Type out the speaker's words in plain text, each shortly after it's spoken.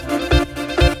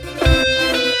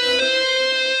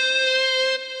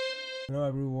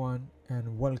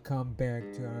Welcome back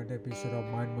to another episode of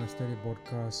Mind Mastery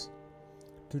Podcast.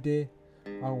 Today,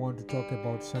 I want to talk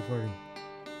about suffering.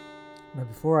 Now,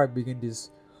 before I begin this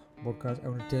podcast, I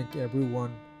want to thank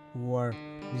everyone who are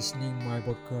listening my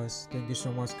podcast. Thank you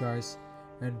so much, guys,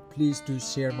 and please do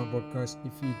share my podcast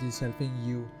if it is helping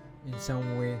you in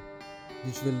some way.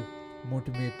 This will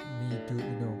motivate me to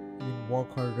even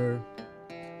work harder.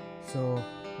 So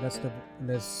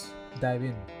let's dive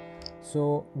in.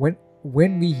 So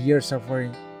when we hear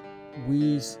suffering,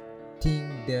 we think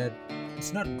that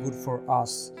it's not good for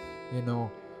us.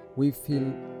 We feel,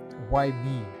 why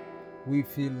me? We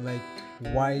feel like,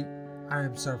 why I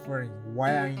am suffering,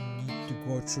 why I need to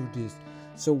go through this.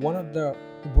 So one of the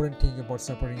important thing about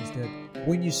suffering is that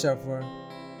when you suffer,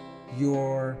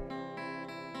 your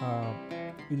uh,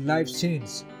 your life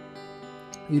changes.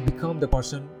 You become the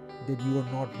person that you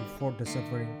were not before the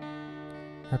suffering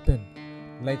happened.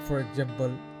 Like, for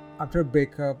example, after a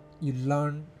breakup, you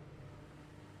learn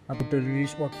about the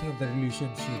working of the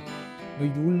relationship.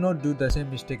 But you will not do the same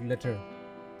mistake later,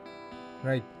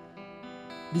 right?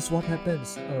 This is what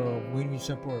happens when you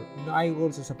suffer. I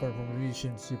also suffer from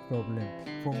relationship problem.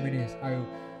 For many,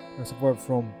 I suffer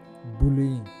from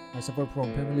bullying. I suffer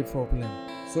from family problem.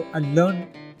 So I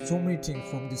learned so many things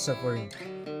from this suffering.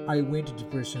 I went to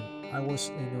depression. I was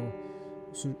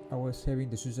having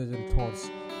the suicidal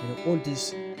thoughts. All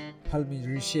this helped me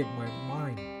reshape my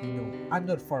mind. I'm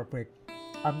not perfect.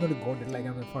 I'm not a god that like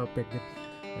I'm not perfect.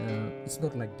 It's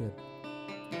not like that.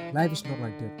 Life is not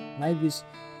like that. Life is,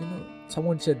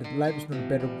 someone said that life is not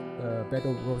a bed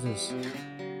of roses.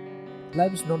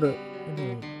 Life is not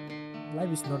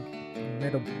life is not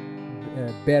made of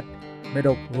bed made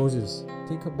of roses.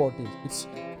 Think about it. It's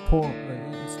thorn.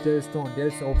 There's thorn.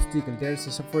 There's an obstacle. There's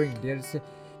a suffering. There's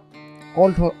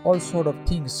all sort of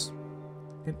things.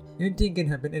 And anything can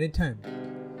happen anytime.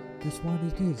 That's what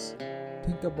it is.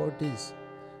 Think about this.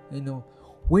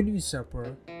 When we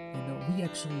suffer, we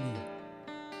actually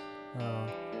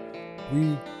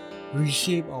we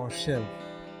reshape ourselves.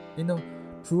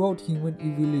 Throughout human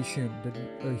evolution, that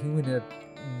human have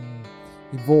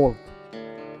evolved.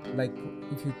 Like,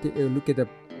 if you look at the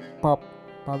pup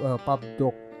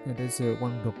dog, and there's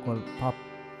one dog called pup.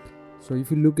 So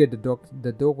if you look at the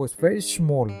dog was very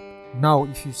small. Now,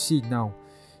 if you see now,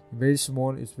 very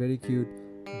small, it's very cute.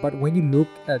 But when you look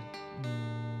at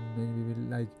maybe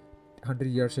like 100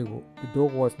 years ago, the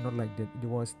dog was not like that. It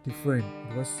was different.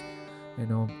 It was,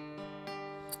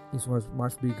 it was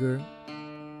much bigger,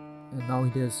 and now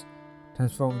it has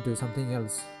transformed into something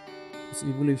else. It's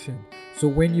evolution. So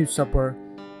when you suffer,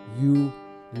 you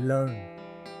learn.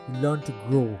 You learn to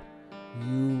grow.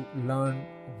 You learn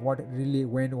what really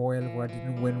went well, what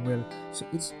didn't went well. So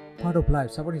it's part of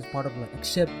life. Suffering is part of life.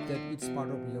 Accept that it's part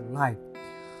of your life.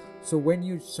 So when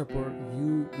you suffer,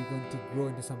 you are going to grow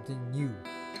into something new.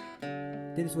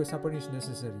 That is why suffering is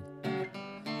necessary.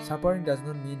 Suffering does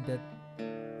not mean that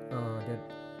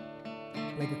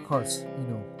like a curse.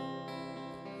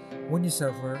 When you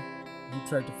suffer, you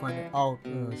try to find out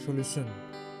a solution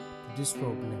to this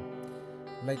problem.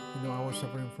 Like, I was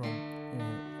suffering from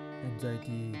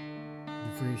anxiety,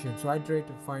 depression. So I try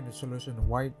to find a solution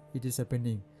why it is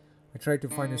happening. I try to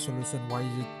find a solution why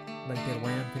is it like that,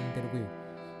 why I'm feeling that way.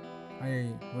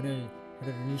 When I had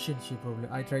a relationship problem,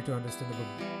 I try to understand about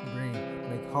brain,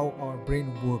 like how our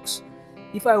brain works.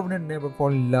 If I wouldn't never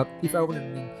fall in love, if I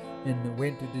wouldn't and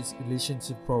went to this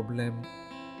relationship problem,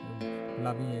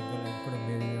 loving a girl and gonna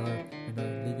marry her,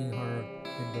 leaving her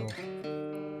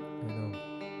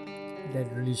in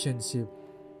that relationship,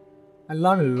 I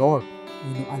learned a lot.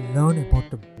 I learned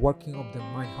about the working of the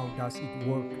mind, how does it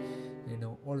work,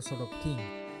 all sort of things.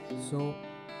 So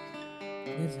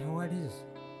that's how it is.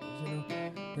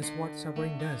 That's what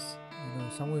suffering does.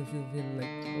 Some of you feel like,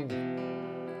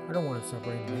 oh, I don't want to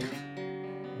suffer anymore.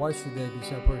 Why should I be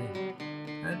suffering?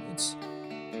 And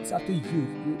it's up to you.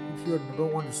 If you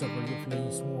don't want to suffer, you're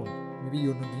playing small. Maybe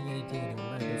you're not doing anything in your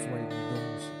life. That's why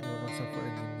you're not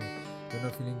suffering anymore. You're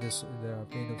not feeling the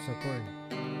pain of suffering.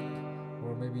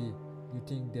 Or maybe you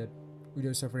think that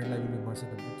without suffering, life will be much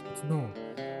better. It's no.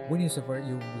 When you suffer,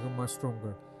 you become much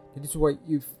stronger. That is why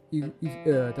if the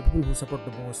people who suffer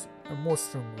the most are more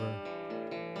stronger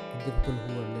than the people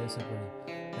who are less suffering.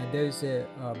 And there is a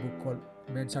book called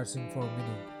Man Searching for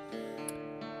Meaning.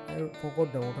 I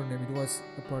forgot the author name. It was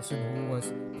a person who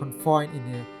was confined in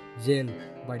a jail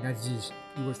by Nazis.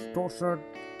 He was tortured.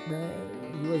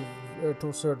 He was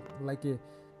tortured like a.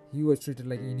 He was treated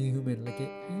like inhuman.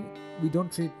 We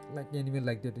don't treat like animal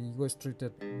like that. He was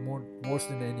treated worse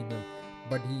than an animal.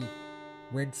 But he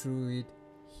went through it.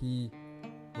 He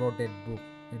wrote that book,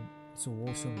 and It's an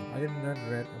awesome book. I did not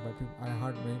read, but I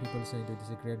heard many people saying that it's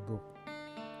a great book.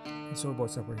 It's all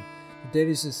about suffering. There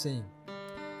is a saying: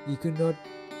 you can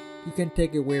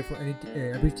take away from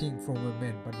everything from a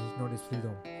man, but it's not his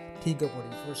freedom. Think about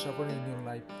it. If you're suffering in your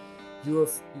life, you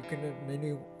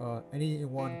cannot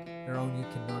anyone around you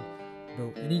cannot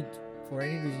do any for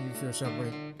any reason. If you're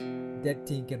suffering, that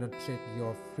thing cannot take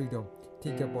your freedom.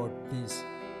 Think about this.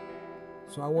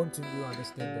 So I want you to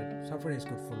understand that suffering is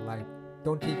good for life.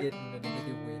 Don't take it in a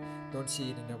negative way. Don't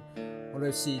see it in a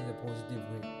always see it in a positive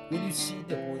way. When you see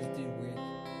the positive way,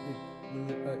 you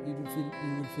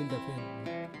will feel the pain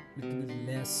a little bit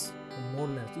less or more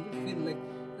less. You will feel like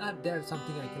there's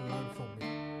something I can learn from it.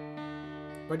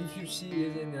 But if you see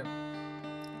it in a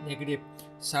negative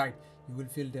side, you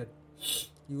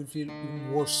will feel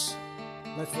even worse.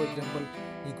 Like for example,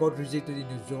 you got rejected in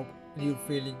your job and you're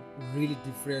feeling really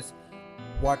depressed.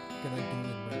 What can I do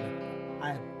in my life? I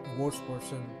am the worst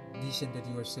person. This and that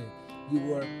you are saying.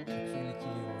 You are actually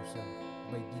killing yourself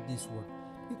by this word.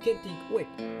 You can think, wait,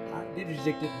 they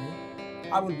rejected me.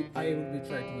 I will be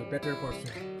trying to be a better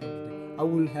person. I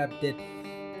will have that.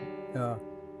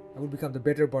 I will become the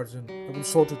better person. I will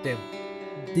show to them.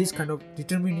 This kind of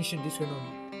determination, this kind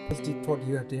of positive thought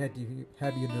you have to have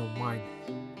in your mind.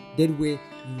 That way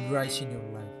you rise in your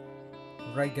life.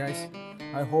 Alright guys,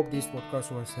 I hope this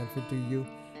podcast was helpful to you.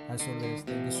 As always,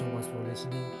 thank you so much for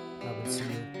listening. I will see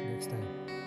you next time.